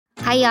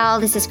Hi, y'all.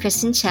 This is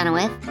Kristen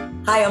Chenoweth.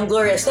 Hi, I'm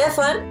Gloria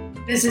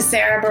Estefan. This is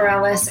Sarah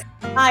Bareilles.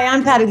 Hi,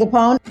 I'm Patti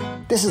LuPone.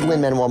 This is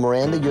Lin-Manuel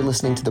Miranda. You're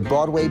listening to the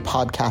Broadway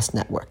Podcast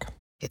Network.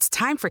 It's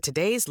time for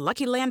today's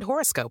Lucky Land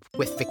horoscope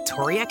with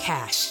Victoria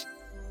Cash.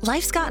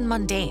 Life's gotten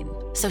mundane,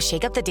 so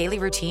shake up the daily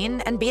routine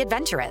and be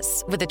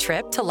adventurous with a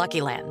trip to Lucky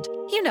Land.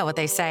 You know what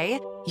they say.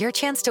 Your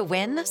chance to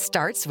win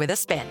starts with a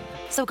spin.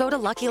 So go to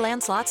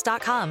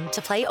LuckyLandSlots.com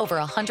to play over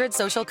 100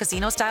 social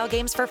casino-style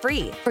games for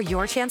free for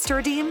your chance to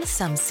redeem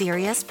some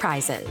serious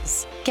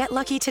prizes. Get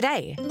lucky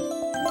today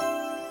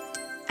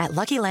at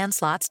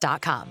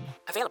LuckyLandSlots.com.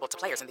 Available to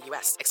players in the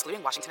U.S.,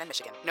 excluding Washington and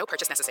Michigan. No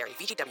purchase necessary.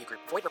 VGW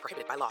Group. Void where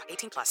prohibited by law.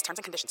 18+. Terms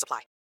and conditions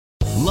apply.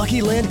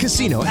 Lucky Land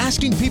Casino,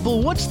 asking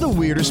people, what's the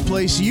weirdest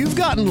place you've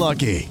gotten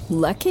lucky?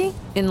 Lucky?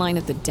 In line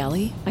at the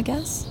deli, I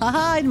guess?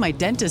 Aha, in my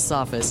dentist's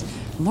office.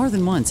 More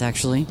than once,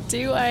 actually.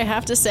 Do I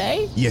have to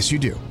say? Yes, you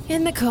do.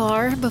 In the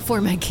car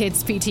before my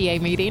kids'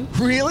 PTA meeting.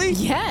 Really?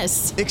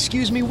 Yes.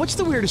 Excuse me, what's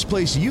the weirdest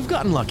place you've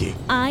gotten lucky?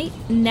 I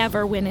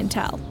never win and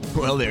tell.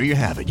 Well, there you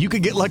have it. You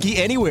can get lucky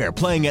anywhere,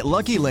 playing at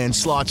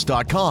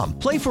LuckyLandSlots.com.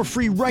 Play for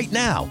free right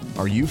now.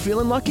 Are you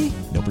feeling lucky?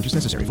 No purchase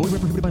necessary. Void where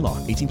prohibited by law.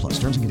 18+.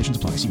 Terms and conditions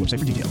apply. See website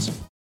for details.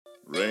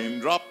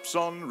 Raindrops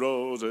on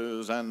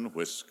roses and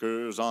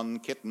whiskers on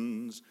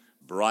kittens,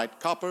 bright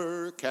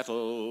copper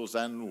kettles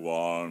and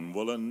warm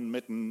woolen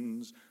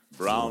mittens,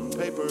 brown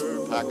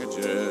paper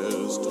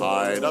packages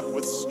tied up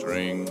with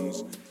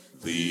strings.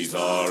 These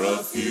are a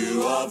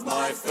few of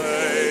my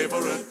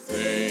favorite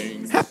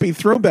things. Happy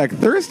Throwback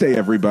Thursday,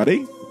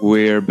 everybody.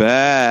 We're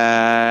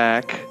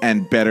back.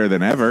 And better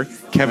than ever.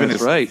 Kevin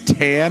That's is right.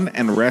 tan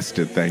and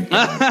rested, thank you.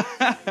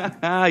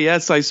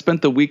 Yes, I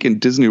spent the week in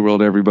Disney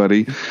World,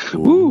 everybody.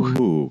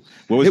 Ooh.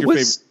 What was your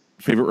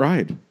favorite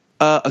ride?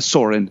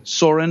 Soarin',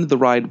 the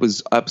ride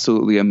was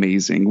absolutely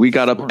amazing. We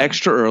got up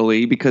extra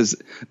early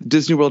because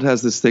Disney World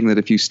has this thing that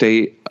if you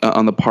stay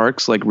on the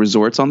parks, like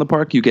resorts on the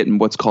park, you get in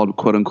what's called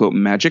quote unquote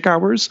magic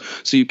hours.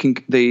 So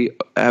they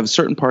have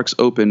certain parks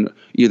open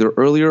either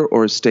earlier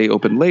or stay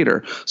open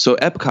later. So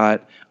Epcot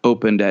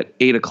opened at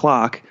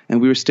 8:00 and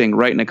we were staying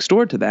right next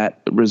door to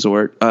that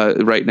resort,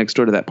 right next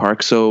door to that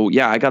park. So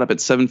yeah, I got up at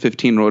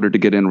 7:15 in order to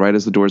get in right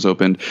as the doors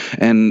opened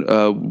and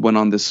went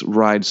on this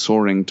ride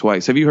Soaring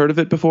twice. Have you heard of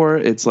it before?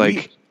 It's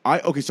like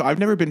so I've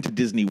never been to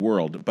Disney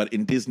World, but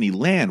in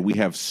Disneyland we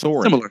have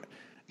Soarin'. Similar.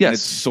 Yes. And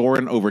it's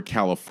Soarin' over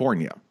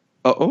California.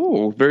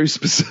 Oh, very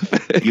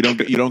specific. You don't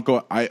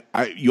go.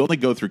 You only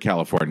go through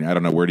California. I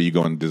don't know, where do you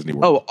go in Disney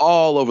World? Oh,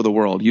 all over the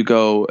world. You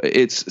go.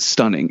 It's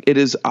stunning. It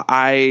is.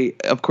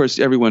 Of course,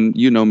 everyone,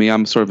 you know me.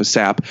 I'm sort of a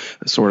sap,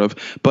 sort of.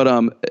 But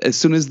as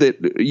soon as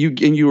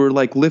you were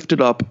like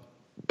lifted up.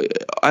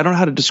 I don't know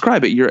how to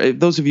describe it.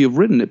 Those of you who've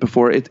ridden it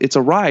before, it's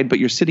a ride, but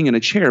you're sitting in a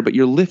chair, but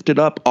you're lifted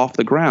up off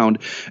the ground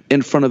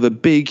in front of a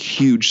big,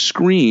 huge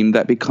screen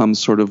that becomes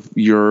sort of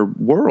your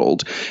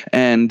world.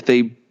 And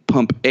they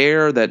pump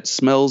air that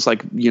smells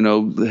like,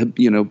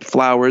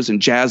 flowers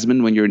and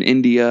jasmine when you're in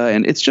India.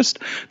 And it's just,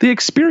 the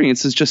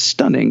experience is just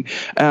stunning.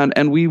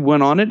 And we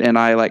went on it and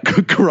I like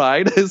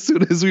cried as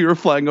soon as we were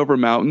flying over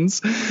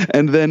mountains.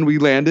 And then we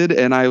landed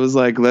and I was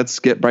like, let's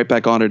get right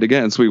back on it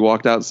again. So we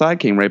walked outside,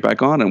 came right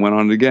back on and went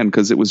on it again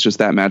because it was just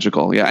that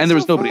magical. Yeah. And there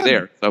was nobody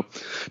there. So,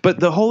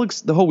 but the whole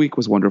week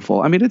was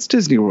wonderful. I mean, it's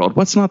Disney World.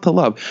 What's not to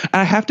love?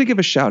 And I have to give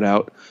a shout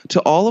out to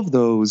all of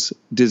those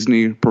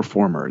Disney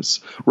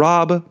performers.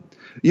 Rob,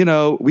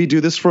 we do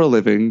this for a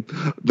living.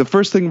 The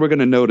first thing we're going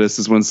to notice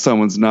is when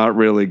someone's not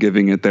really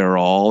giving it their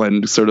all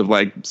and sort of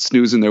like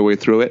snoozing their way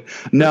through it.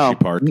 No.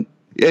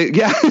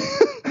 Yeah.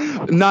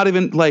 Not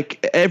even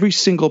like every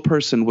single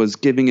person was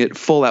giving it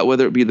full out,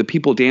 whether it be the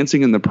people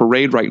dancing in the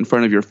parade right in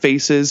front of your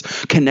faces,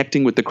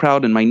 connecting with the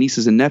crowd and my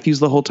nieces and nephews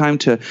the whole time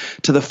to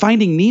the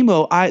Finding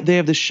Nemo. They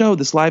have this show,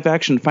 this live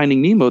action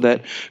Finding Nemo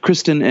that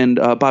Kristen and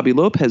Bobby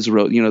Lopez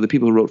wrote, the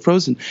people who wrote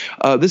Frozen.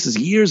 This is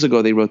years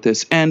ago they wrote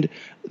this. And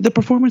the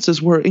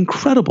performances were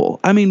incredible.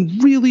 I mean,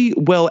 really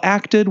well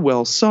acted,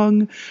 well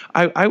sung.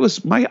 I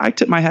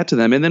tipped my hat to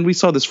them. And then we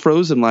saw this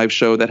Frozen live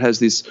show that has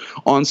this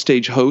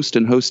onstage host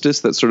and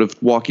hostess that sort of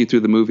walk you through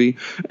the movie.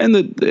 And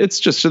it's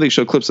just so they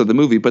show clips of the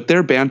movie, but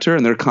their banter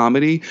and their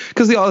comedy,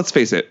 because let's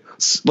face it,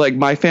 like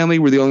my family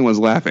were the only ones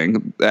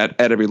laughing at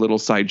every little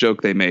side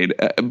joke they made,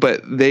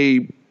 but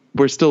they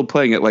were still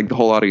playing it like the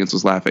whole audience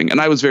was laughing.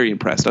 And I was very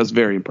impressed.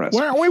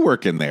 Why aren't we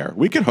working there?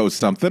 We could host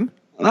something.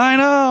 I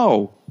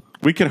know.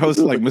 We could host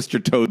like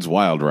Mr. Toad's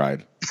Wild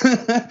Ride.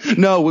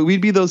 No,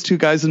 we'd be those two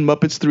guys in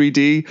Muppets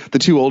 3D, the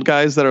two old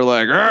guys that are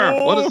like,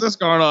 what is this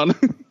going on?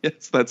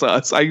 Yes, that's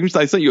us. I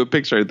sent you a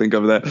picture, I think,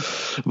 of that.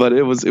 But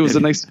it was a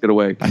nice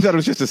getaway. I thought it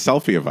was just a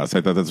selfie of us.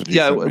 I thought that's what you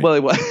said. Yeah, well,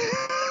 it was.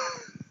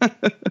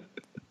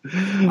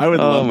 I would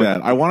love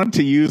that. I wanted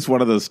to use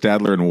one of those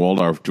Stadler and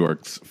Waldorf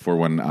jokes for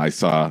when I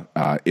saw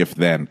If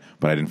Then,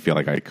 but I didn't feel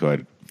like I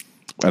could.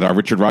 At our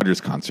Richard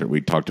Rodgers concert. We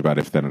talked about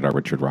If Then at our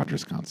Richard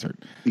Rodgers concert.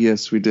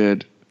 Yes, we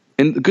did.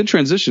 And good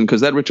transition,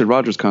 because that Richard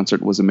Rodgers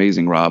concert was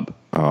amazing, Rob.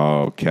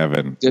 Oh,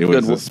 Kevin. It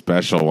was a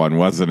special one,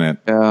 wasn't it?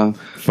 Yeah.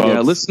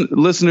 Folks. Yeah,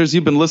 listeners,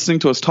 you've been listening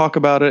to us talk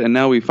about it, and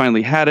now we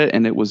finally had it,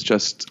 and it was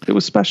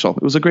special.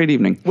 It was a great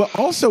evening. Well,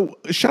 also,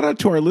 shout out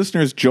to our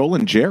listeners, Joel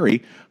and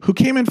Jerry, who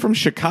came in from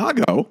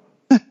Chicago.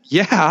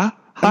 Yeah.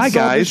 Hi,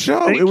 guys.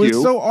 Show. It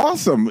was so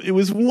awesome. It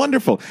was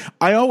wonderful.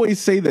 I always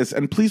say this,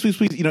 and please,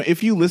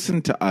 if you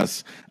listen to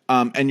us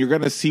and you're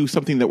going to see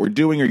something that we're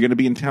doing or you're going to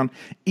be in town,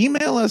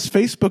 email us,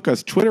 Facebook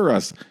us, Twitter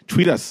us,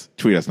 tweet us,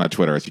 not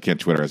Twitter us. You can't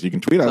Twitter us. You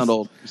can tweet us.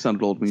 You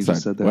sounded old when you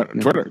just said that. What?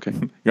 Yeah, Twitter. Okay.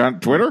 You're on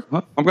Twitter?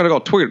 Huh? I'm going to go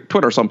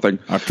Twitter something.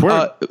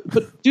 Twitter.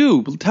 But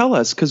do tell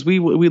us, because we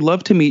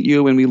love to meet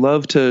you and we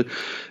love to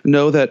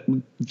know that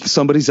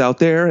somebody's out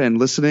there and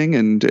listening,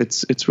 and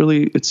it's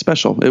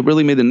special. It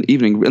really made an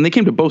evening, and they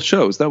came to both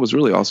shows. That was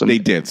really awesome. They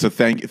did. So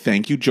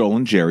thank you, Joel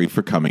and Jerry,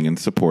 for coming and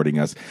supporting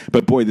us.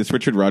 But boy, this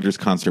Richard Rodgers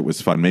concert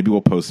was fun. Maybe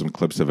we'll post some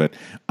clips of it.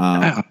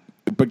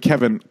 But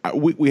Kevin,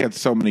 we had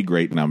so many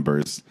great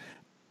numbers.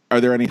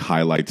 Are there any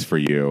highlights for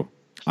you?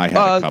 I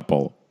had a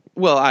couple.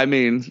 Well, I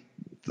mean,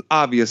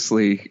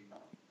 obviously,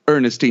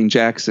 Ernestine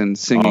Jackson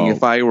singing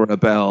 "If I Were a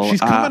Bell."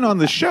 She's coming on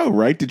the show,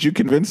 right? Did you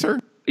convince her?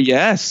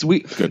 Yes,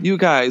 you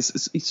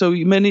guys. So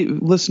many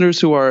listeners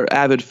who are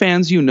avid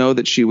fans, you know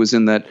that she was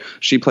in that.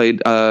 She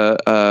played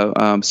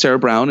Sarah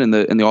Brown in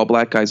the All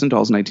Black Guys and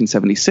Dolls in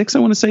 1976, I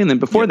want to say, and then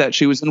before that,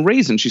 she was in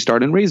Raisin. She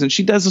starred in Raisin.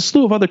 She does a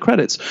slew of other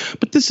credits,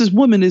 but this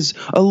woman is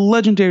a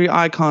legendary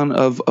icon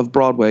of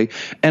Broadway.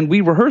 And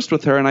we rehearsed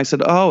with her, and I said,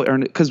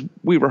 because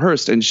we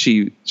rehearsed, and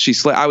she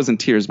I was in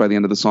tears by the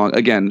end of the song.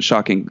 Again,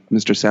 shocking,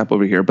 Mr. Sapp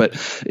over here,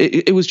 but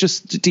it was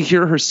just to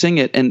hear her sing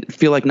it and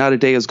feel like not a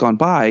day has gone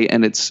by,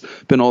 and it's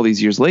been all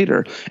these years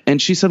later.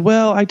 And she said,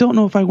 well, I don't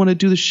know if I want to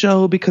do the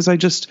show because I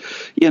just,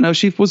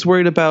 she was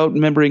worried about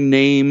remembering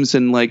names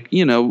and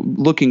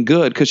looking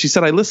good. Cause she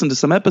said, I listened to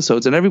some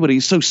episodes and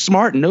everybody's so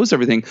smart and knows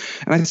everything.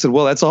 And I said,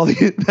 well, that's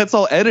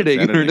all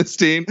editing,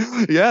 Ernestine.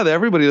 Yeah.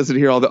 Everybody doesn't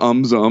hear all the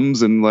ums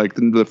and like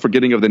the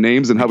forgetting of the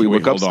names and how we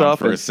look up stuff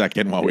for a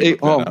second while we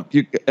look that up.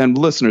 And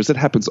listeners, it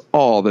happens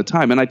all the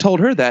time. And I told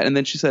her that, and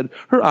then she said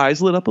her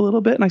eyes lit up a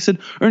little bit. And I said,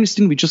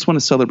 Ernestine, we just want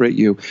to celebrate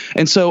you.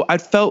 And so I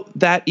felt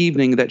that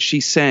evening that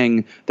she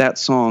sang that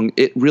song,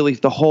 it really,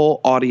 the whole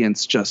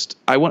audience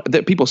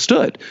that people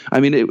stood. I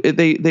mean,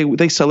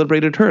 they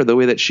celebrated her the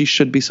way that she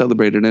should be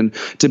celebrated, and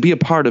to be a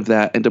part of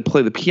that and to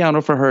play the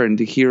piano for her and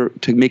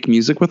to make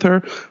music with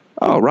her.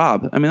 Oh,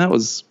 Rob, I mean, that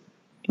was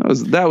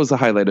the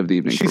highlight of the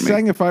evening. She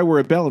sang "If I Were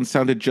a Bell" and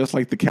sounded just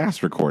like the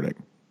cast recording,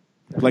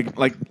 like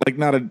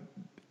not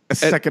a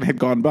second had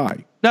gone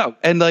by. No,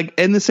 and like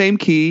in the same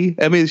key.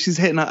 I mean, she's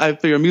hitting,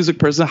 if you're a music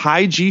person,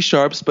 high G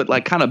sharps, but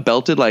like kind of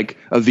belted, like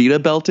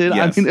Evita belted.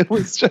 Yes. I mean, it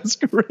was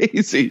just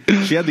crazy.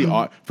 She had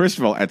first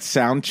of all, at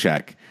sound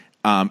check,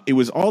 it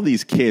was all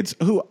these kids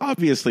who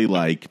obviously,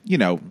 like,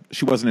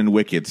 she wasn't in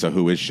Wicked, so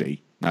who is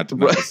she? Not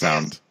to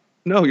sound.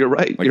 No, you're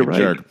right. Like you're a right.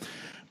 jerk.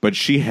 But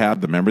she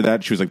had remember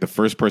that? She was like the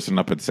first person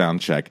up at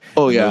sound check.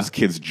 Oh, yeah. Those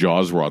kids'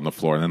 jaws were on the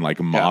floor and then like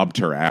mobbed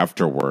her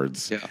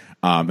afterwards. Yeah.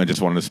 And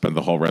just wanted to spend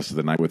the whole rest of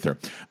the night with her.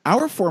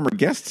 Our former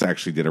guests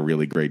actually did a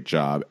really great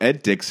job.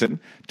 Ed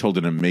Dixon told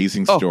an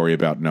amazing story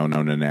about No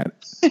No Nanette.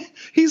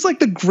 He's like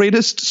the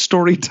greatest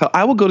storyteller.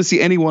 I will go to see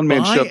any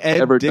one-man show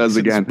ever does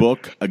again.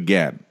 Book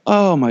again.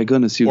 Oh my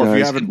goodness, you or guys! If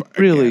you haven't,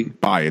 really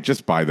buy it.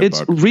 Just buy the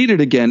book. Read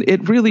it again.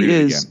 It really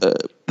is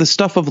the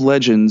stuff of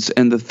legends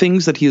and the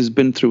things that he has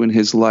been through in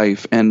his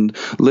life and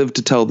lived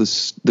to tell the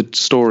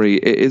story.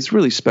 It's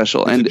really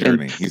special. It's a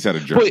journey. He's had a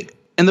journey.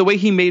 And the way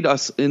he made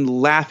us in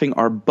laughing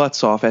our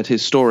butts off at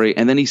his story,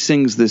 and then he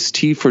sings this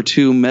T for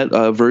Two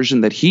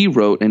version that he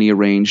wrote and he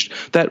arranged,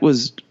 that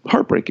was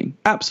heartbreaking,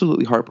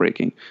 absolutely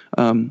heartbreaking.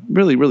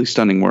 Really, really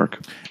stunning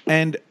work.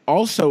 And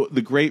also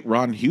the great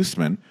Ron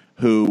Huesman,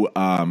 who,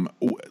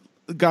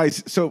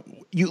 guys, so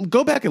you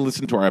go back and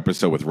listen to our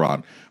episode with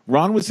Ron.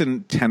 Ron was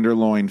in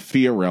Tenderloin,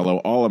 Fiorello,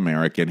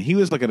 All-American. He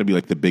was going to be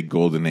like the big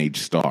Golden Age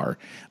star.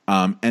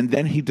 And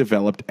then he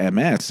developed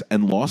MS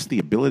and lost the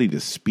ability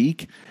to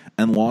speak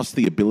and lost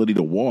the ability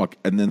to walk,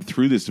 and then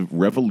through this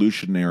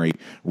revolutionary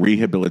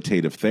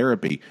rehabilitative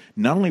therapy,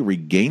 not only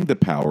regained the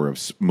power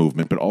of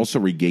movement, but also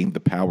regained the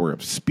power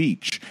of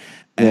speech.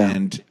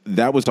 And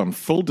that was on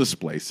full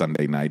display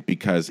Sunday night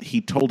because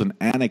he told an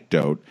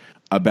anecdote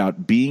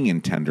about being in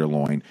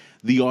Tenderloin.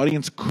 The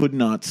audience could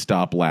not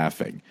stop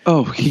laughing.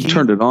 Oh, he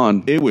turned it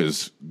on. It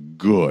was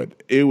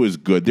good. It was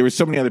good. There were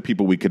so many other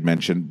people we could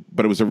mention,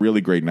 but it was a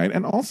really great night.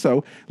 And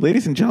also,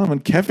 ladies and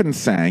gentlemen, Kevin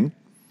sang.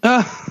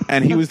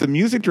 And he was the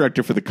music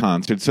director for the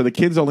concert, so the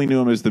kids only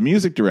knew him as the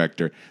music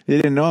director. They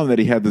didn't know him that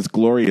he had this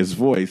glorious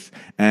voice.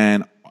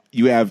 And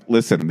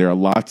listen, there are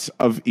lots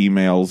of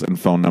emails and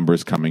phone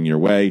numbers coming your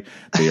way.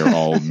 They are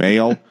all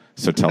male,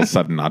 so tell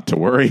Sutton not to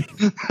worry.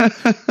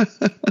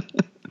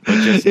 But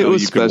just know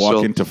you could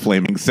walk into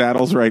Flaming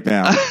Saddles right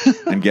now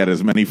and get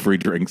as many free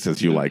drinks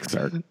as you like,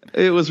 sir.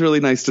 It was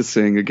really nice to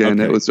sing again.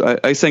 Okay. It was.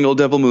 I sang Old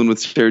Devil Moon with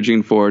Sarah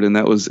Jean Ford, and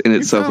that was in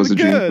itself was a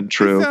dream come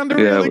true. It sounded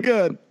really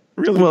good.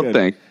 Really well,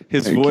 good.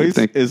 His voice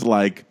is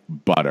like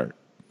butter.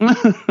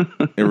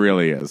 It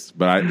really is.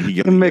 But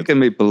You're making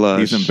me blush.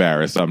 He's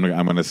embarrassed. So I'm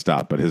going to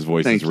stop. But his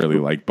voice is really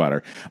like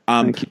butter.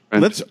 Thank you,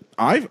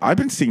 I've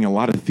been seeing a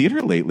lot of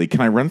theater lately.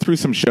 Can I run through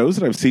some shows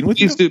that I've seen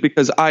with you? Please do,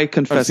 because I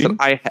confess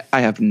that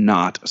I have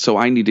not. So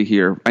I need to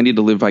hear. I need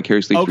to live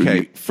vicariously through you.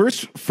 Okay.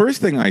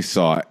 First thing I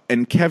saw,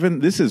 and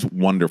Kevin, this is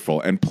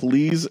wonderful. And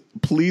please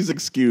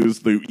excuse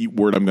the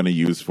word I'm going to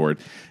use for it.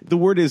 The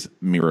word is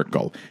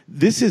miracle.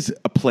 This is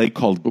a play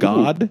called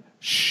God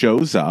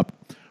Shows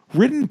Up,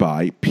 written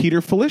by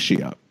Peter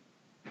Felicia.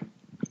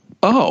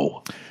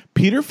 Oh.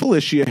 Peter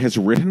Felicia has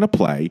written a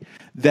play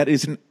that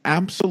is an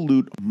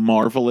absolute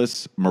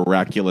marvelous,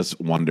 miraculous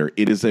wonder.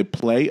 It is a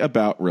play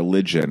about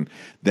religion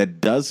that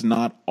does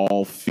not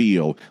all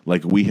feel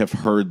like we have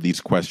heard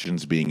these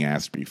questions being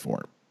asked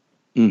before.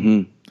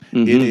 It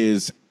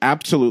is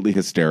absolutely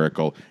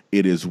hysterical.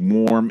 It is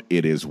warm.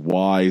 It is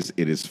wise.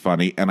 It is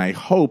funny. And I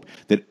hope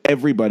that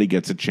everybody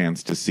gets a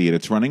chance to see it.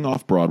 It's running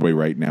off Broadway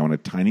right now in a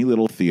tiny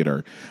little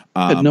theater.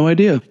 I had no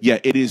idea. Yeah,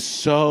 it is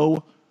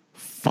so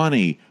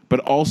funny, but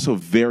also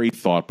very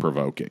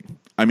thought-provoking.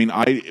 I mean,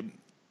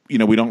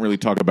 we don't really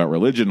talk about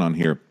religion on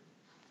here,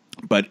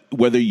 but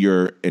whether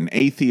you're an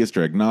atheist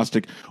or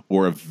agnostic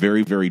or a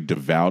very, very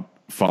devout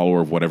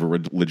follower of whatever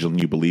religion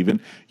you believe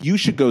in, you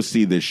should go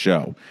see this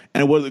show.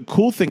 And the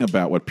cool thing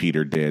about what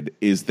Peter did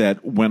is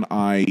that when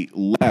I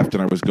left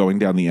and I was going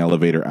down the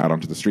elevator out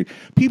onto the street,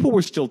 people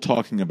were still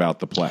talking about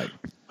the play.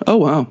 Oh,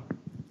 wow.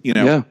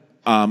 Yeah.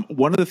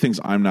 One of the things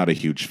I'm not a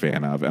huge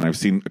fan of, and I've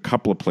seen a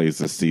couple of plays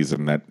this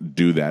season that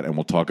do that, and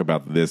we'll talk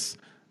about this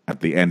at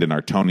the end in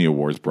our Tony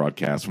Awards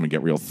broadcast when we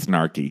get real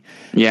snarky.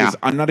 Yeah. Is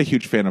I'm not a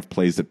huge fan of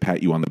plays that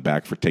pat you on the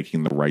back for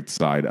taking the right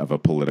side of a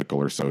political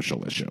or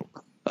social issue.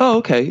 Oh,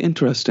 okay.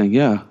 Interesting.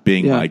 Yeah.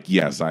 Being like,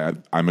 yes,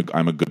 I'm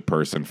a good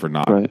person for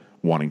not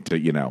wanting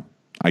to,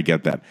 I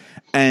get that.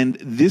 And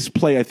this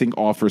play, I think,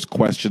 offers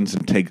questions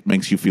and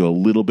makes you feel a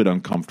little bit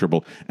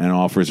uncomfortable and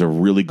offers a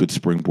really good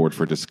springboard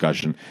for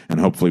discussion.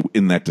 And hopefully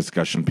in that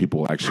discussion,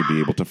 people will actually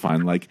be able to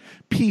find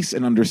peace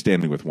and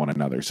understanding with one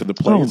another. So the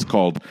play is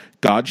called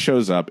God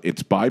Shows Up.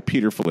 It's by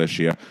Peter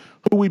Felicia,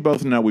 who we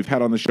both know. We've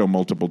had on the show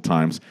multiple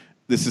times.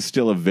 This is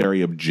still a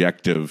very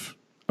objective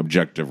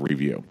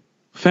review.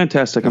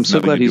 Fantastic. I'm so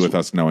glad he's with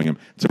us knowing him.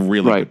 It's a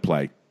really good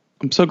play.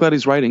 I'm so glad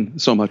he's writing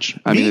so much.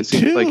 I mean, it too.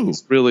 seems like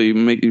he's really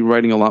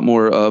writing a lot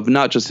more of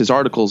not just his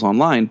articles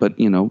online, but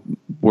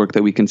work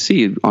that we can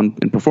see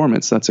in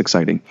performance. That's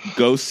exciting.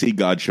 Go see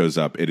God Shows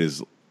Up. It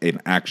is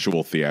an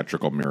actual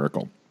theatrical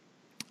miracle.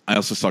 I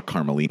also saw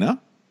Carmelina,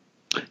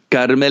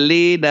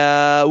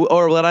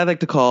 or what I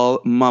like to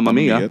call Mamma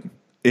Mia.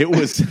 It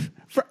was.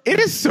 It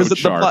is so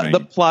charming. The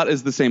plot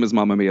is the same as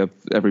Mamma Mia,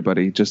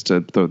 everybody, just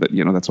to throw that,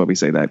 that's why we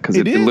say that, because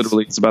it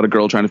literally it's about a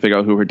girl trying to figure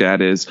out who her dad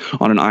is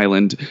on an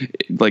island.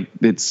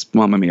 It's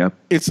Mamma Mia.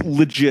 It's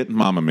legit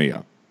Mamma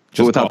Mia.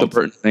 Just without the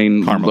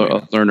Burton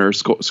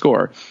Lerner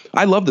score.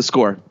 I love the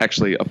score,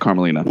 actually, of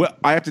Carmelina. Well,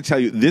 I have to tell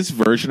you, this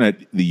version at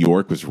the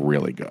York was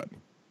really good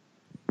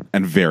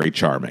and very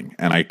charming,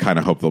 and I kind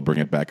of hope they'll bring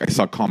it back. I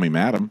saw Call Me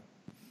Madam.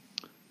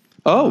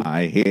 Oh,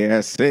 I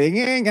hear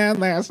singing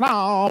and there's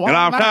no one. And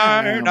I'm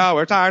tired. Now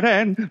we're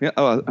tired. Yeah,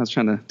 I was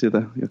trying to do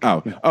the.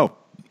 Okay.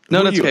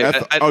 No, that's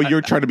okay. You're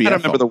trying to be. I don't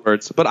remember the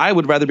words, but I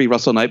would rather be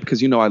Russell Knipe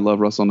because I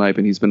love Russell Knipe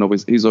and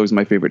he's always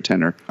my favorite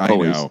tenor. I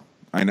know.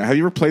 Have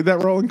you ever played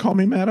that role in Call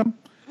Me Madam?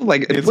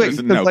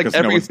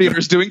 Every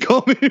theater's doing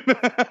Call Me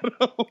Madam.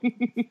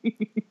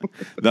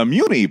 The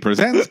Muni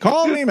presents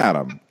Call Me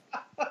Madam.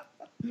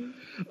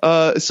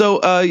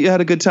 So you had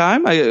a good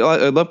time. I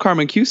love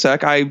Carmen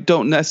Cusack. I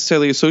don't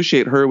necessarily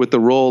associate her with the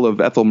role of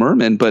Ethel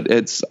Merman, but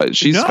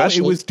she's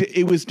special.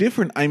 It was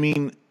different. I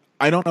mean,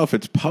 I don't know if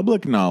it's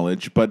public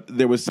knowledge, but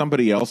there was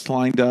somebody else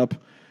lined up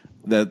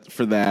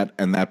for that,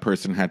 and that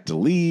person had to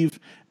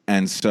leave,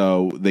 and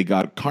so they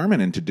got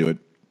Carmen in to do it.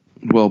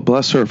 Well,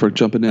 bless her for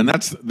jumping in.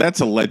 And that's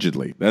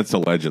allegedly. That's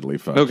allegedly,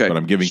 folks. Okay, but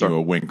I'm giving you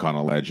a wink on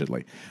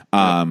allegedly.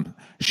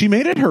 She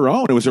made it her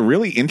own. It was a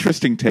really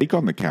interesting take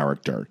on the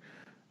character.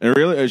 And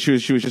really, she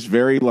was just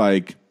very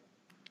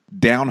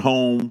down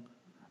home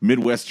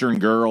Midwestern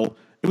girl.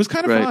 It was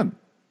kind of fun.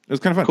 It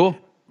was kind of fun. Cool.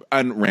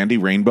 And Randy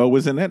Rainbow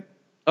was in it.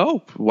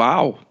 Oh,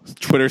 wow.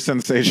 Twitter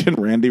sensation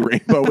Randy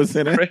Rainbow was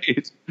in it.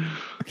 Great.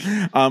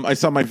 I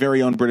saw My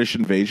Very Own British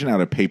Invasion out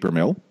of Paper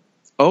Mill.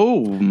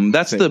 Oh,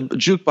 that's the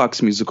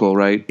jukebox musical,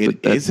 right?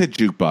 It is a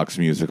jukebox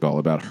musical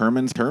about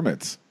Herman's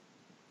Hermits.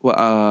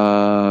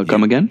 Well,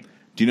 come again?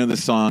 Do you know the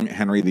song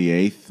Henry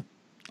VIII?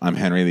 I'm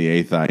Henry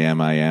VIII,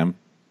 I am.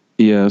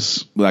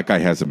 Yes. That guy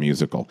has a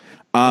musical.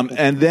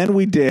 And then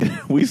we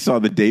saw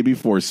The Day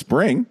Before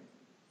Spring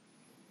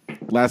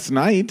last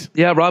night.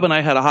 Yeah, Rob and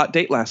I had a hot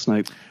date last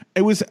night.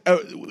 It was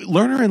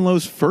Lerner and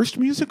Lowe's first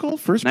musical?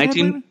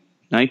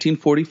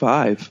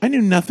 1945. I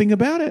knew nothing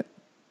about it.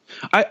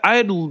 I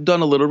had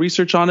done a little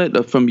research on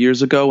it from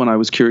years ago when I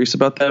was curious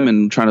about them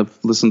and trying to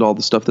listen to all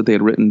the stuff that they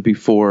had written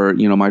before,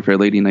 My Fair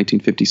Lady in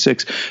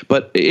 1956.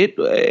 But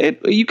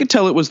you could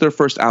tell it was their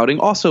first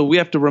outing. Also, we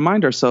have to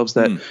remind ourselves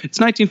that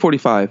it's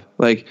 1945.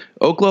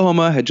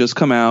 Oklahoma had just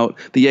come out.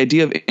 The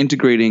idea of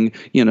integrating,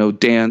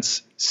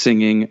 dance,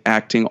 singing,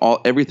 acting,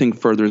 everything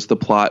furthers the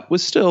plot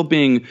was still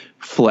being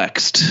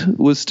flexed. They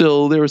were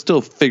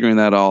still figuring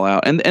that all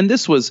out. And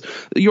this was,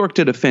 York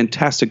did a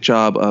fantastic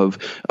job of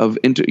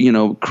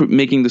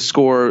making the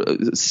score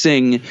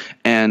sing,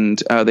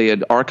 and they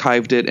had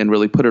archived it and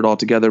really put it all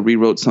together,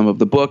 rewrote some of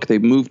the book. They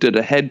moved it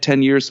ahead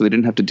 10 years so they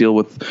didn't have to deal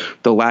with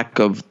the lack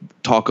of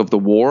talk of the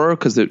war,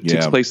 because it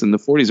takes place in the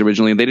 40s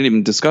originally, and they didn't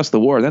even discuss the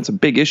war. That's a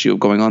big issue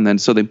going on then.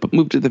 So they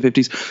moved to the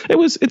 50s.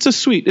 It's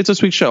a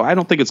sweet show. I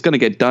don't think it's going to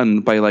get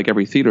done by like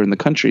every theater in the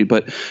country,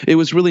 but it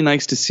was really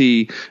nice to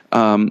see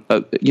a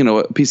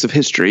piece of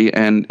history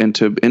and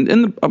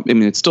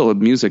it's still a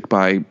music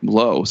by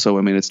Lowe, so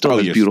I mean it still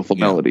has beautiful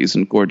melodies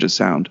and gorgeous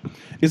sound.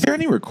 Is there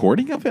any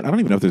recording of it? I don't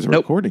even know if there's a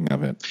recording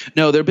of it.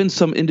 No, there have been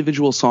some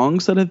individual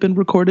songs that have been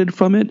recorded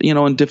from it,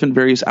 on different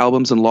various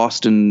albums and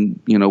lost in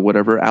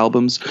whatever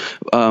albums.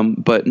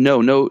 But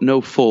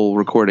no full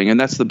recording. And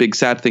that's the big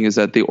sad thing, is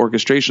that the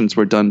orchestrations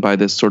were done by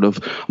this sort of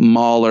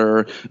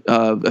Mahler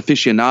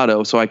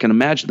aficionado. So I can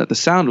imagine that the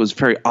sound was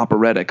very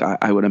operatic,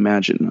 I would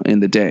imagine, in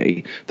the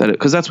day,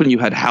 because that's when you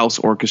had house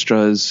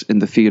orchestras in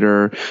the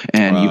theater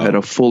and you had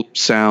a full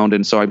sound.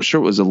 And so I'm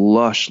sure it was a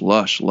lush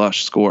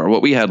score.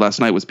 What we had last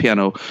night was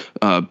piano,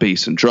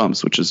 bass, and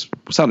drums, which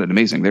sounded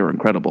amazing. They were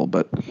incredible.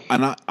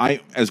 And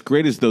I as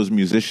great as those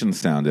musicians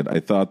sounded, I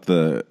thought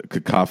the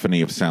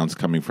cacophony of sounds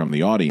coming from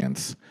the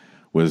audience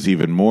was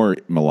even more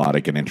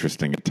melodic and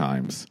interesting at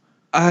times.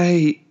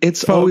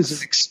 It's always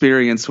an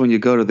experience when you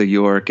go to the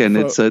York, and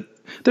there's a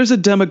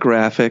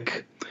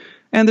demographic,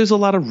 and there's a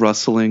lot of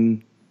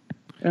rustling,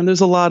 and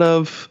there's a lot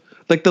of,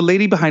 like, the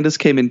lady behind us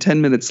came in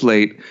 10 minutes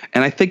late,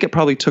 and I think it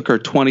probably took her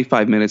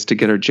 25 minutes to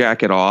get her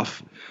jacket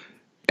off.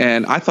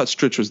 And I thought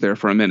Stritch was there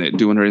for a minute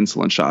doing her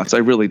insulin shots. I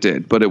really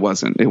did, but it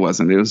wasn't. It was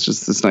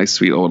just this nice,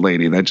 sweet old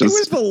lady that just. It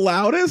was the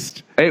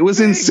loudest. It was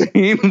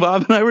insane.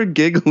 Bob and I were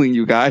giggling,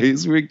 you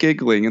guys. We were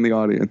giggling in the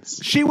audience.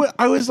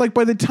 I was like,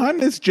 by the time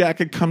this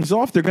jacket comes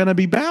off, they're going to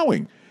be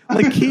bowing.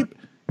 Like,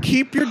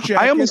 keep your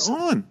jacket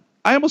on.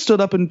 I almost stood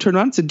up and turned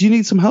around and said, "Do you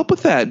need some help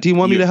with that? Do you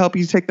want me to help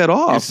you take that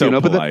off?" You're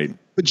so polite.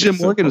 But Jim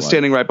Morgan was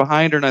standing right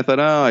behind her, and I thought,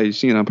 I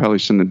probably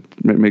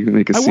shouldn't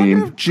make a scene. I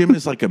wonder if Jim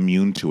is like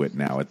immune to it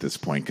now at this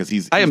point, because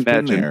he's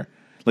been there.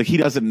 Like, he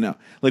doesn't know.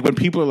 Like, when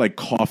people are like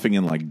coughing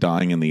and like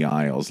dying in the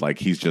aisles, like,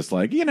 he's just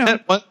like,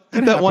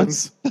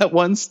 that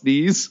one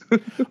sneeze.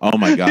 Oh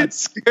my God, it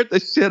scared the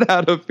shit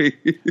out of me.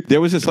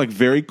 There was this like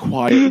very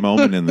quiet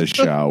moment in the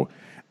show,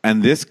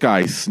 and this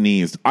guy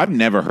sneezed. I've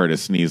never heard a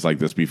sneeze like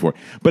this before,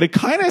 but it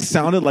kind of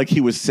sounded like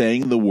he was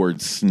saying the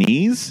word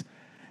sneeze.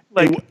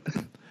 Like,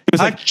 it was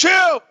like,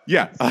 achoo!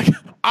 Yeah, like,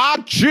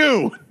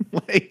 achoo!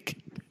 Like,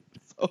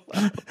 so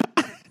loud.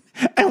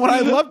 And what I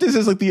loved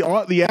is like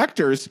the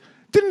actors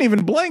didn't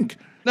even blink,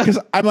 because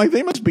I'm like,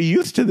 they must be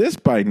used to this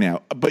by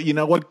now. But you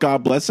know what?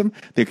 God bless them.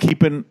 They're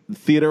keeping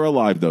theater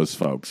alive, those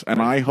folks.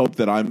 And I hope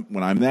that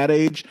when I'm that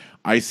age,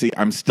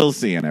 I'm still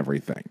seeing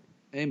everything.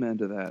 Amen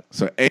to that.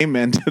 So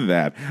amen to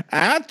that.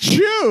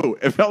 Achoo!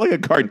 It felt like a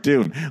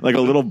cartoon, like a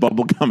little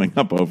bubble coming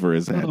up over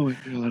his head. Oh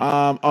my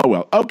God. Oh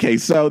well. Okay,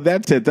 so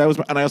that's it.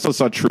 And I also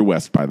saw True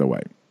West, by the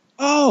way.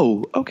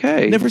 Oh,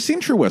 okay. Never seen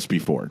True West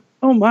before.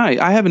 Oh my,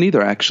 I haven't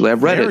either, actually.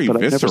 I've read it,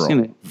 but I've never seen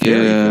it.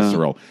 Very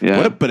visceral.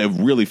 Yeah. But a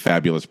really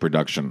fabulous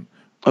production.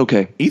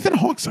 Okay. Ethan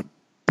Hawke's a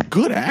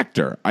good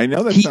actor. I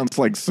know that sounds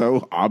like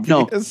so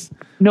obvious.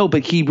 No,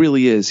 but he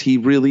really is. He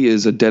really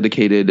is a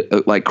dedicated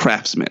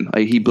craftsman.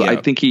 I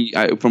think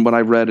from what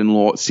I've read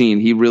and seen,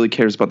 he really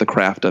cares about the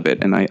craft of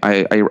it, and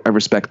I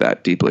respect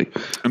that deeply.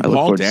 And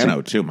Paul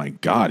Dano too. My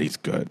God, he's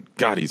good.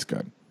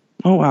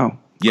 Oh wow.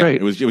 Yeah,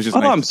 great. it was just. Oh,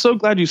 nice. I'm so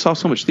glad you saw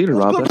so much theater,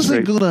 Rob. That's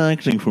great. Good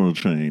acting for a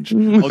change.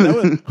 Who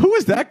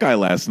was that guy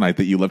last night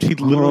that you loved? He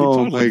literally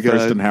talked like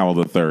Thurston Howell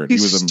III. He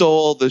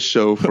stole the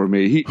show for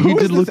me. He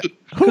did look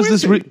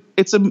because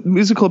it's a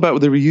musical about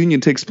the reunion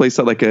takes place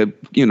at like an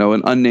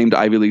unnamed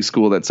Ivy League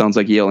school that sounds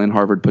like Yale and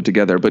Harvard put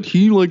together. But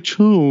he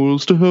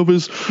chose to have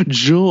his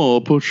jaw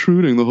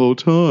protruding the whole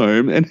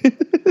time, and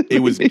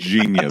it was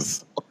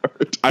genius.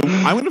 I'm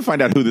going to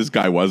find out who this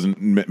guy was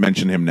and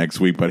mention him next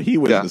week. But he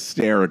was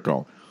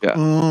hysterical. Yeah.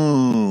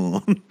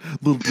 Oh,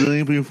 the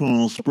day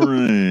before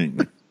spring.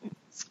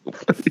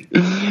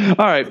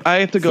 All right,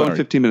 I have to go in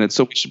 15 minutes,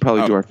 so we should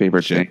probably do our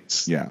favorite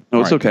things. Yeah.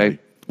 No, it's okay. Buddy.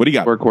 What do you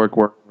got? Work.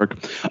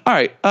 All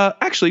right,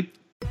 actually.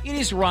 It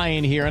is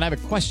Ryan here, and I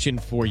have a question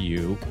for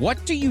you.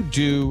 What do you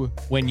do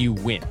when you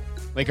win?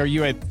 Like, are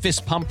you a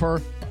fist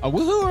pumper, a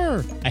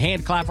woohooer, a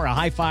hand clapper, a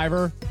high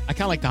fiver? I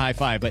kind of like the high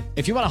five, but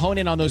if you want to hone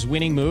in on those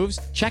winning moves,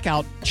 check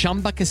out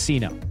Chumba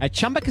Casino. At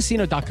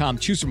ChumbaCasino.com,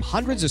 choose from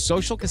hundreds of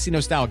social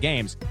casino-style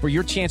games for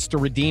your chance to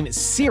redeem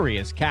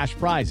serious cash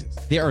prizes.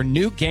 There are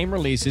new game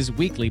releases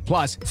weekly,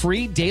 plus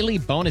free daily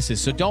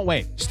bonuses, so don't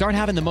wait. Start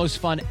having the most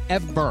fun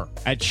ever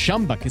at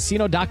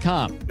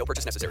ChumbaCasino.com. No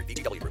purchase necessary.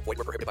 VGW Group. Void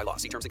where prohibited by law.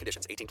 See terms and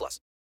conditions. 18+.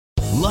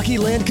 Lucky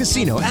Land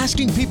Casino,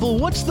 asking people,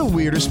 what's the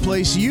weirdest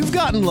place you've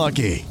gotten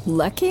lucky?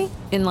 Lucky?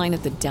 In line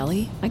at the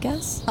deli, I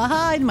guess?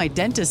 Aha, in my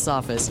dentist's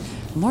office.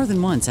 More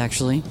than once,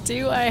 actually.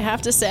 Do I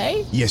have to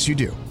say? Yes, you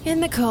do. In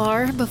the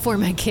car before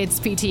my kids'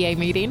 PTA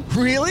meeting.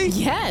 Really?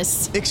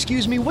 Yes.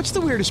 Excuse me, what's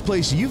the weirdest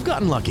place you've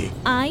gotten lucky?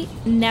 I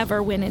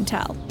never win and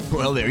tell.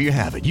 Well, there you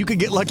have it. You can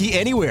get lucky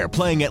anywhere,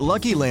 playing at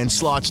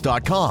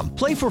LuckyLandSlots.com.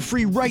 Play for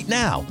free right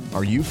now.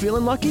 Are you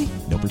feeling lucky?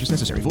 No purchase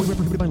necessary. Void where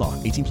prohibited by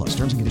law. 18 plus.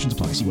 Terms and conditions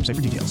apply. See website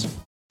for details.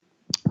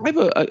 I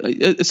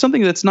have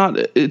something that's not.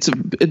 It's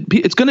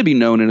going to be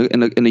known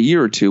in a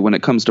year or two when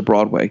it comes to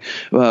Broadway,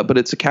 but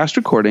it's a cast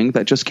recording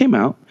that just came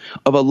out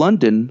of a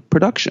London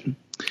production,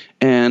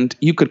 and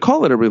you could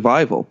call it a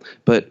revival.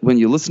 But when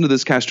you listen to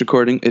this cast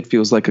recording, it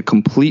feels like a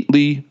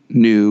completely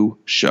new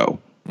show.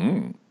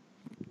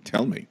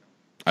 Tell me,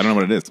 I don't know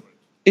what it is.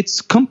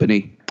 It's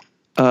Company,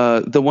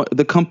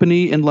 the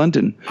company in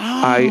London.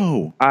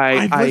 Oh,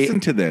 I've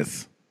listened to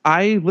this.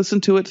 I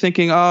listened to it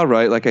thinking, all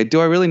right,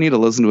 do I really need to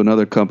listen to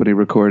another Company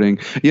recording?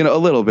 A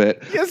little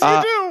bit. Yes,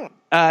 you do.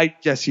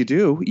 Yes, you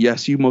do.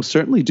 Yes, you most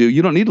certainly do.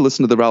 You don't need to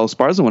listen to the Raul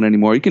Esparza one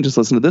anymore. You can just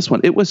listen to this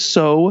one. It was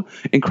so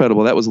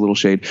incredible. That was a little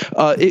shade.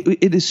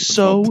 It is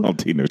so.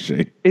 Tino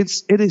shade.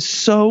 It is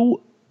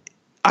so.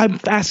 I'm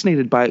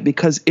fascinated by it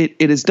because it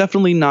is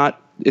definitely not.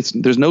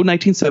 There's no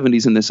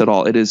 1970s in this at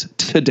all. It is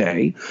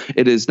today.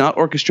 It is not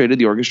orchestrated.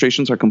 The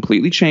orchestrations are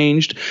completely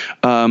changed.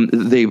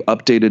 They've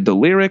updated the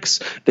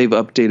lyrics. They've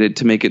updated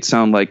to make it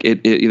sound like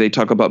they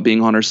talk about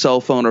being on her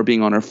cell phone or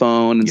being on her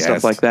phone and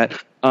stuff like that.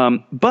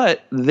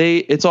 But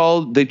they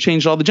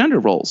changed all the gender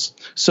roles.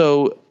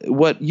 So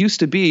what used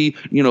to be,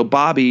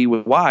 Bobby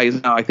with Y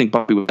is now I think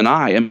Bobby with an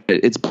I. And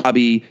it's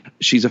Bobby.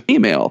 She's a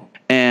female,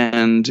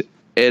 and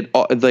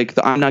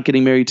I'm Not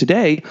Getting Married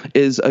Today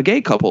is a gay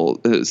couple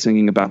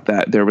singing about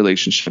their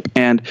relationship,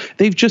 and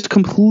they've just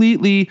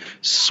completely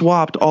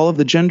swapped all of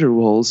the gender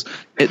roles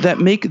that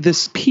make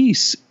this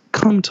piece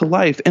come to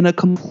life in a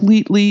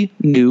completely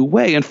new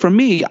way. And for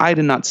me, I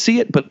did not see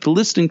it, but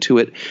listening to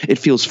it, it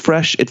feels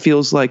fresh. It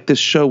feels like this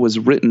show was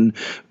written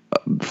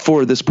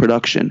for this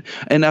production.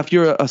 And if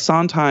you're a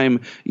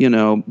Sondheim,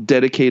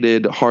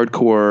 dedicated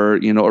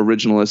hardcore,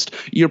 originalist,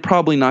 you're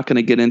probably not going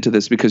to get into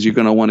this because you're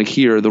going to want to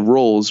hear the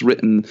roles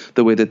written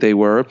the way that they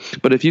were.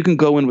 But if you can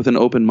go in with an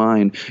open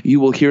mind, you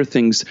will hear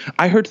things.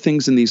 I heard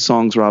things in these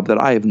songs, Rob, that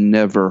I have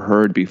never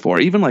heard before.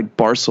 Even like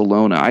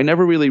Barcelona. I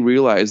never really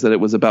realized that it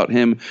was about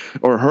him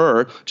or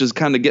her just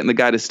kind of getting the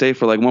guy to stay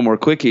for like one more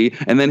quickie.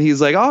 And then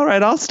he's like, all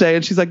right, I'll stay.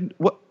 And she's like,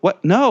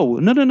 what? No.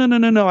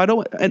 I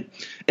don't. And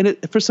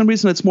for some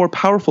reason, it's more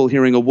powerful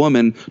hearing a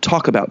woman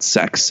talk about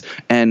sex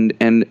and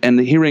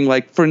hearing,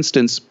 like, for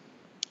instance,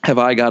 have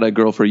I got a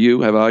girl for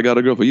you? Have I got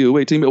a girl for you?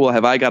 Well,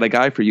 have I got a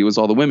guy for you? Is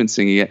all the women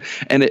singing it,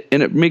 and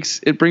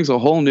it brings a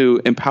whole new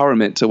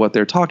empowerment to what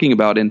they're talking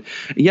about. And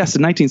yes,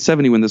 in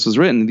 1970 when this was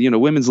written,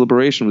 women's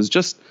liberation was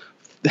just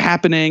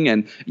happening,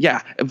 and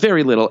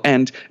very little.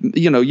 And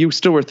you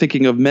still were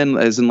thinking of men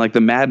as in like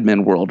the Mad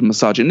Men world,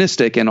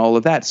 misogynistic and all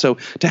of that. So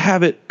to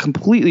have it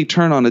completely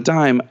turn on a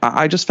dime,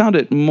 I just found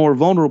it more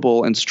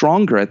vulnerable and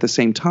stronger at the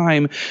same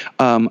time.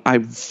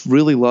 I've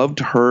really loved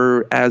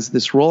her as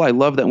this role. I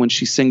love that when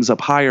she sings up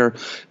higher,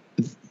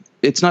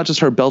 it's not just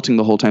her belting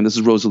the whole time. This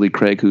is Rosalie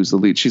Craig, who's the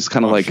lead. She's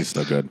kind of she's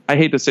so good. I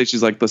hate to say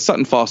she's like the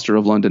Sutton Foster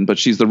of London, but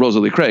she's the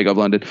Rosalie Craig of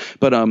London.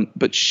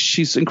 But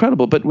she's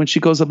incredible. But when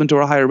she goes up into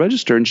her higher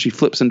register and she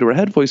flips into her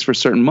head voice for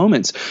certain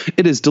moments,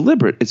 it is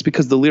deliberate. It's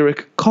because the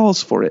lyric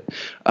calls for it.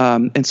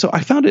 And so I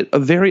found it a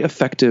very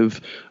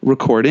effective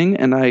recording.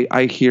 And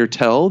I hear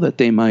tell that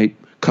they might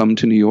come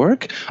to New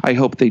York. I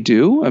hope they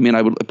do. I mean,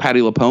 Patti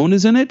LuPone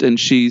is in it, and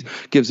she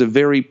gives a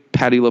very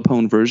Patti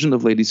LuPone version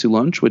of Ladies Who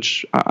Lunch,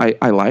 which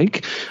I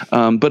like.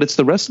 But it's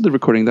the rest of the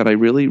recording that I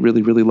really,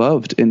 really, really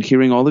loved, and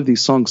hearing all of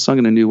these songs sung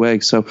in a new way.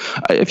 So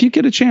if you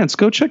get a chance,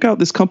 go check out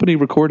this Company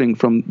recording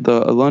from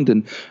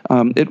London.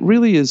 It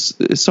really is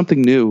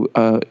something new,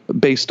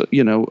 based,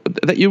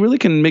 that you really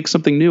can make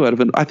something new out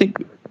of it. I think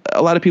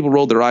a lot of people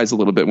rolled their eyes a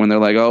little bit when they're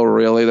like, oh,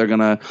 really? They're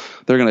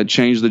gonna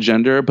change the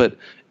gender, but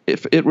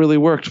it really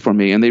worked for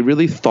me, and they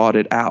really thought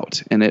it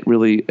out, and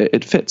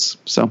it fits.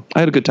 So I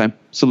had a good time.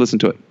 So listen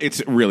to it.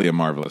 It's really a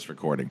marvelous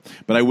recording.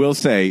 But I will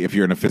say, if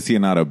you're an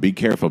aficionado, be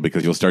careful,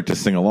 because you'll start to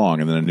sing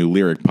along, and then a new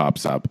lyric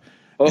pops up,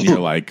 and you're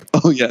like,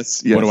 "Oh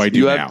yes. What do I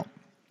do now?"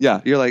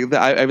 You're like,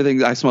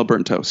 everything. I smell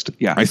burnt toast.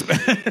 Yeah.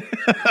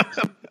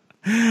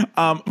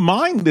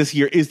 Mine this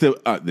year is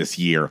this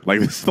year.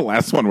 Like, this is the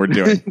last one we're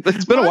doing.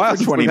 It's been a while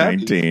since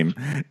 2019.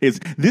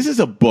 This is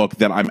a book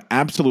that I'm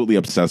absolutely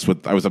obsessed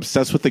with. I was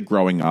obsessed with it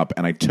growing up,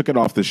 and I took it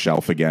off the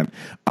shelf again.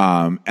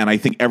 And I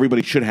think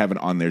everybody should have it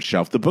on their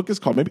shelf. The book is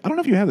called, I don't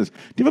know if you have this. Do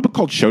you have a book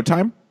called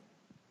Showtime?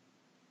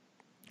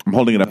 I'm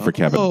holding it up for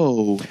Kevin.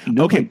 Oh,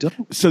 no, okay.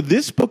 So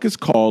this book is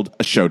called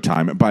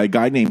Showtime by a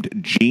guy named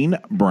Gene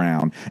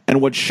Brown.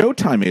 And what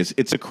Showtime is,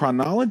 it's a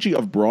chronology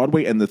of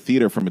Broadway and the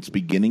theater from its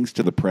beginnings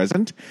to the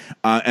present.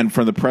 And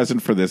from the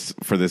present, for this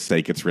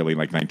sake, it's really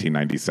like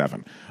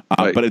 1997.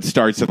 Right. But it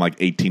starts in like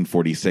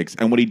 1846.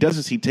 And what he does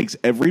is he takes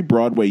every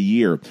Broadway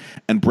year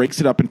and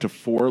breaks it up into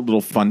 4 little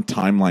fun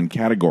timeline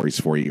categories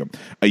for you.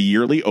 A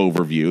yearly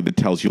overview that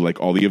tells you like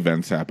all the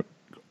events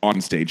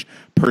on stage,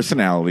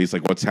 personalities,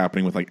 like what's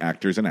happening with like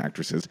actors and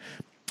actresses,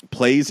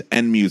 plays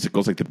and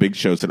musicals, like the big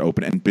shows that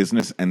open, and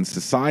business and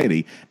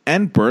society,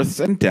 and births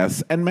and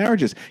deaths and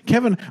marriages.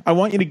 Kevin, I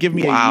want you to give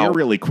me a year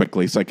really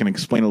quickly so I can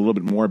explain a little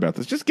bit more about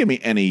this. Just give me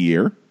any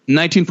year.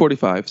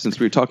 1945, since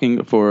we were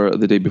talking for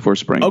the day before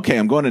spring. Okay,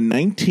 I'm going to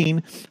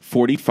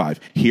 1945.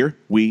 Here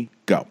we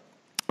go.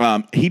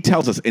 He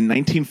tells us in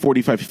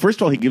 1945, first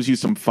of all, he gives you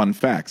some fun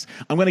facts.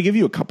 I'm going to give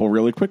you a couple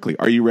really quickly.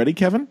 Are you ready,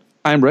 Kevin?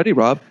 I'm ready,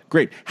 Rob.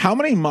 Great. How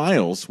many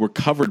miles were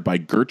covered by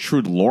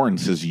Gertrude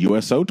Lawrence's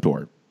USO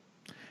tour?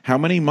 How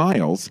many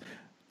miles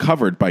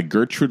covered by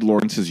Gertrude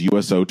Lawrence's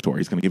USO tour?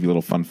 He's going to give you a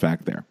little fun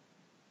fact there.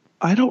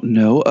 I don't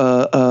know.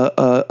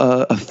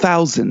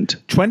 1,000.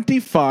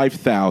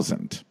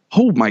 25,000.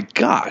 Oh, my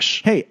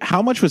gosh. Hey,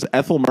 how much was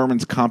Ethel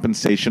Merman's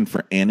compensation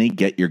for Annie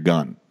Get Your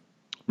Gun?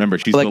 Remember,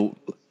 she's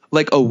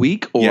like a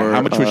week? Or yeah,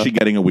 how much was she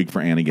getting a week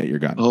for Annie Get Your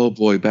Gun? Oh,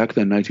 boy, back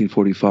then,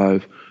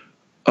 1945.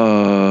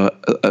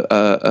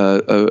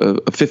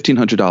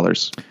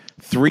 $1,500.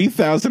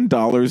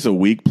 $3,000 a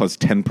week plus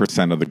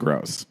 10% of the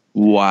gross.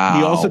 Wow.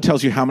 He also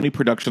tells you how many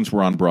productions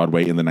were on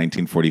Broadway in the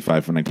 1945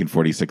 and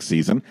 1946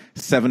 season.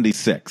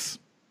 76.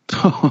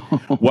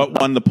 What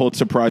won the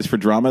Pulitzer Prize for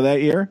Drama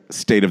that year?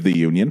 State of the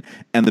Union.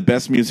 And the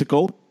best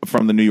musical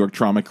from the New York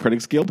Drama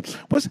Critics Guild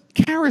was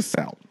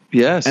Carousel.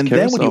 Yes, and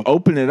Carousel. Then when you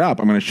open it up,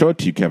 I'm going to show it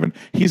to you, Kevin.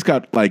 He's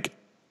got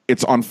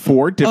it's on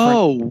 4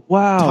 different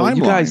timelines.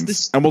 You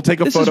guys, and we'll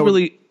take a photo.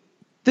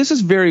 This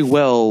is very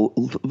well.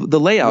 The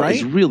layout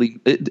is really.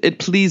 It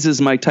pleases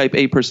my Type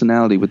A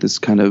personality with this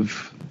kind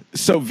of.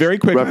 So very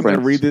quickly, I'm going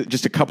to read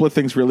just a couple of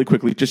things really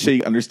quickly, just so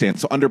you understand.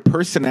 So under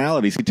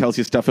personalities, he tells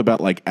you stuff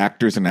about like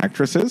actors and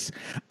actresses.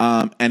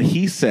 And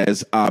he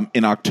says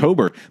in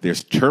October,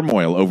 there's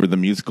turmoil over the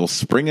musical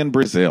Spring in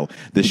Brazil,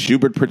 the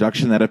Schubert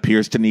production that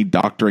appears to need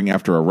doctoring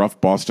after a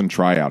rough Boston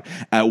tryout.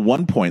 At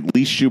one point,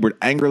 Lee Schubert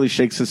angrily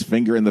shakes his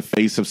finger in the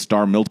face of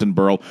star Milton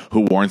Berle,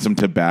 who warns him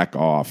to back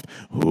off.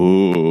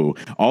 Ooh.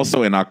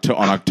 Also on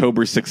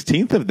October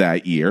 16th of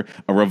that year,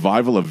 a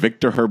revival of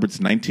Victor Herbert's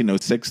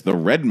 1906 The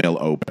Red Mill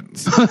opens.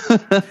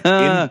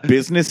 In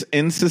Business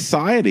in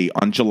Society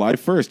on July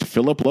 1st,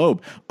 Philip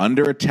Loeb,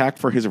 under attack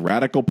for his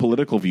radical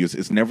political views,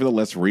 is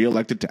nevertheless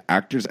reelected to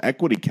Actors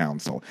Equity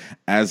Council,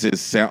 as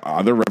is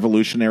other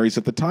revolutionaries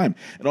at the time.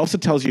 It also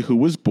tells you who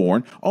was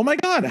born. Oh my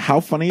God, how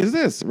funny is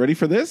this? Ready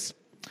for this?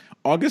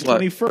 August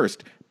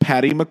 21st,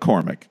 Patty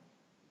McCormick.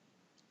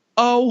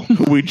 Oh.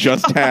 Who we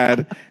just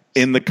had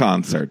in the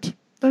concert.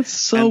 That's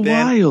so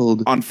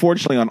wild.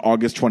 Unfortunately, on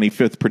August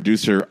 25th,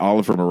 producer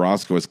Oliver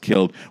Morosco was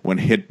killed when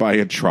hit by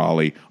a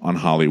trolley on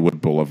Hollywood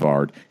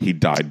Boulevard. He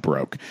died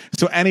broke.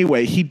 So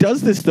anyway, he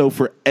does this, though,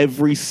 for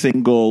every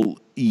single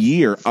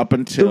year up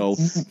until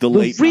the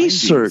late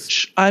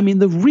research. 90s. I mean,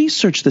 the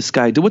research this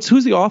guy did.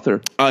 Who's the author?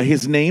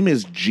 His name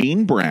is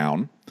Gene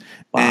Brown.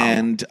 Wow.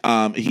 And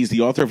he's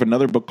the author of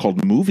another book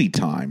called Movie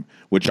Time,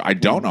 which I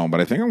don't know,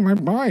 but I think I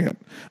might buy it.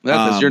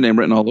 That's your name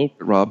written all over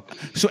it, Rob.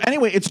 So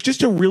anyway, it's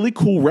just a really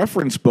cool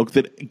reference book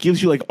that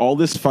gives you like all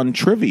this fun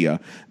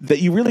trivia that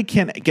you really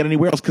can't get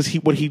anywhere else, because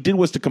what he did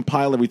was to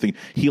compile everything.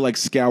 He like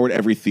scoured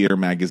every theater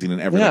magazine and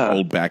every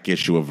old back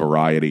issue of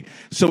Variety.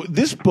 So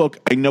this book,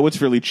 I know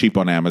it's really cheap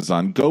on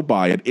Amazon. Go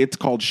buy it. It's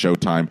called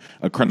Showtime,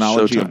 a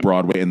chronology of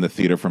Broadway and the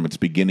theater from its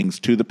beginnings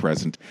to the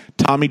present.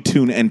 Tommy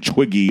Tune and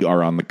Twiggy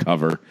are on the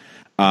cover.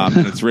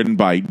 And it's written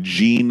by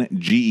Gene,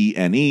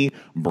 Gene,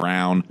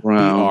 Brown,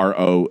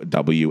 Brown.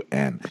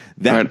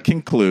 That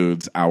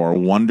concludes our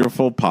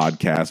wonderful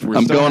podcast.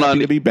 We're so happy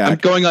to be back. I'm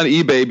going on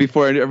eBay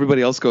before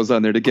everybody else goes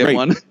on there to get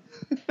one.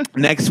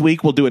 Next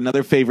week, we'll do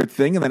another favorite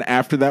thing. And then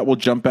after that, we'll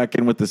jump back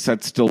in with The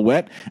Set Still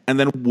Wet. And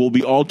then we'll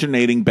be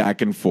alternating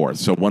back and forth.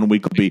 So one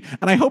week will be,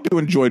 and I hope you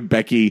enjoyed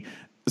Becky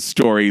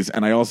stories,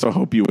 and I also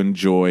hope you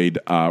enjoyed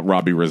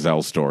Robbie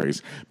Rozelle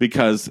stories,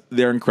 because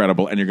they're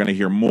incredible, and you're going to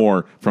hear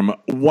more from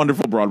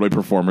wonderful Broadway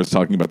performers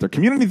talking about their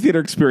community theater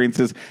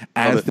experiences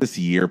as this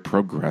year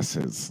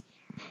progresses.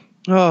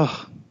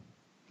 Oh,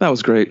 that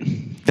was great.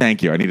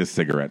 Thank you. I need a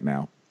cigarette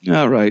now.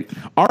 All right.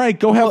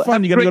 Go have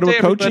fun. You going to go to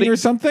a coaching or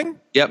something?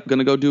 Yep, going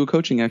to go do a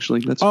coaching,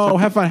 actually.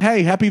 Have fun.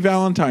 Hey, happy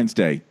Valentine's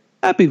Day.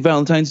 Happy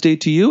Valentine's Day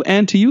to you,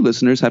 and to you,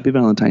 listeners. Happy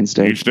Valentine's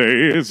Day. Each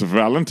day is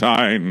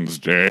Valentine's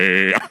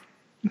Day.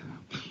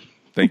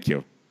 Thank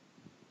you.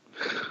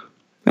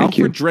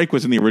 Alfred Drake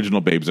was in the original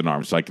Babes in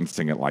Arms, so I can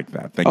sing it like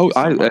that. Thank you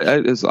so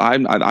much.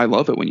 I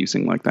love it when you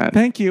sing like that.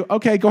 Thank you.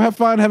 Okay, go have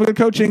fun. Have a good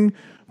coaching.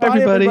 Bye,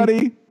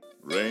 everybody.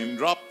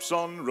 Raindrops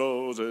on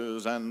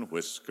roses and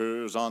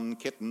whiskers on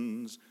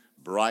kittens,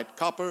 bright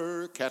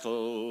copper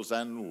kettles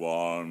and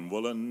warm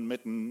woolen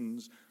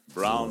mittens,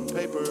 brown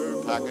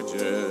paper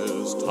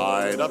packages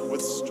tied up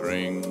with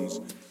strings.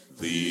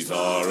 These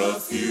are a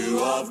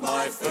few of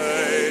my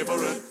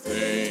favorite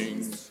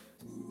things.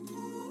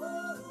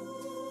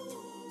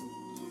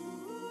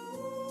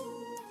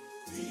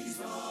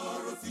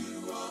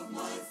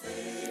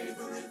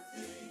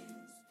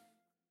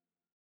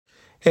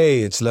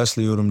 Hey, it's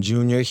Leslie Odom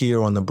Jr.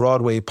 here on the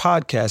Broadway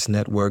Podcast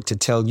Network to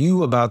tell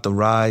you about the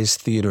Rise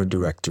Theater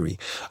Directory,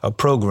 a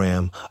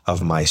program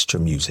of Maestro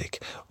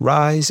Music.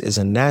 Rise is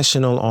a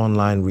national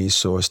online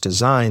resource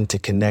designed to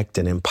connect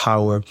and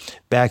empower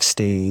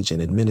backstage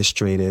and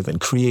administrative and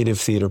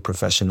creative theater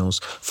professionals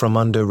from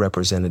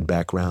underrepresented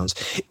backgrounds.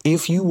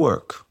 If you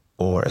work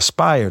or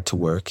aspire to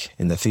work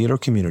in the theater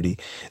community,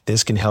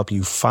 this can help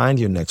you find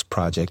your next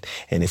project.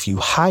 And if you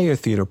hire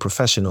theater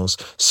professionals,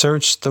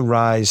 search the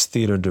Rise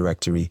Theater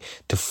Directory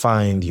to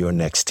find your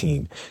next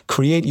team.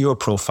 Create your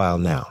profile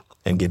now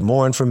and get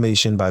more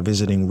information by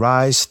visiting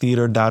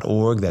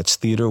risetheater.org. That's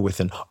theater with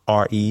an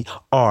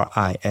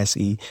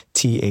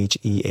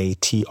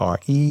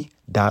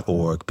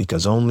RERISETHEATRE.org,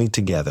 because only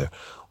together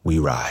we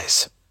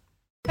rise.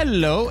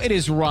 Hello, it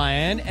is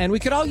Ryan, and we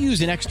could all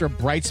use an extra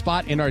bright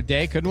spot in our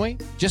day, couldn't we?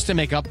 Just to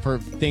make up for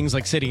things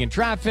like sitting in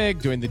traffic,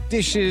 doing the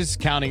dishes,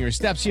 counting your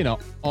steps, you know,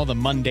 all the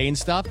mundane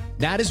stuff.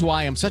 That is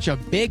why I'm such a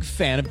big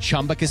fan of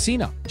Chumba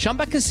Casino.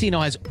 Chumba Casino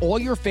has all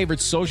your favorite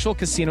social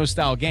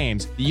casino-style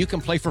games that you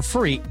can play for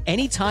free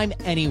anytime,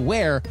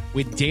 anywhere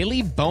with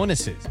daily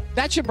bonuses.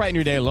 That should brighten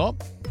your day a little.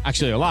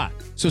 Actually, a lot.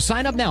 So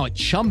sign up now at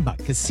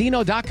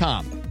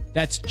ChumbaCasino.com.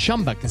 That's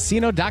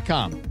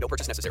ChumbaCasino.com. No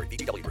purchase necessary.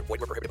 VGW Group.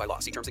 Void where prohibited by law.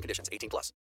 See terms and conditions. 18+.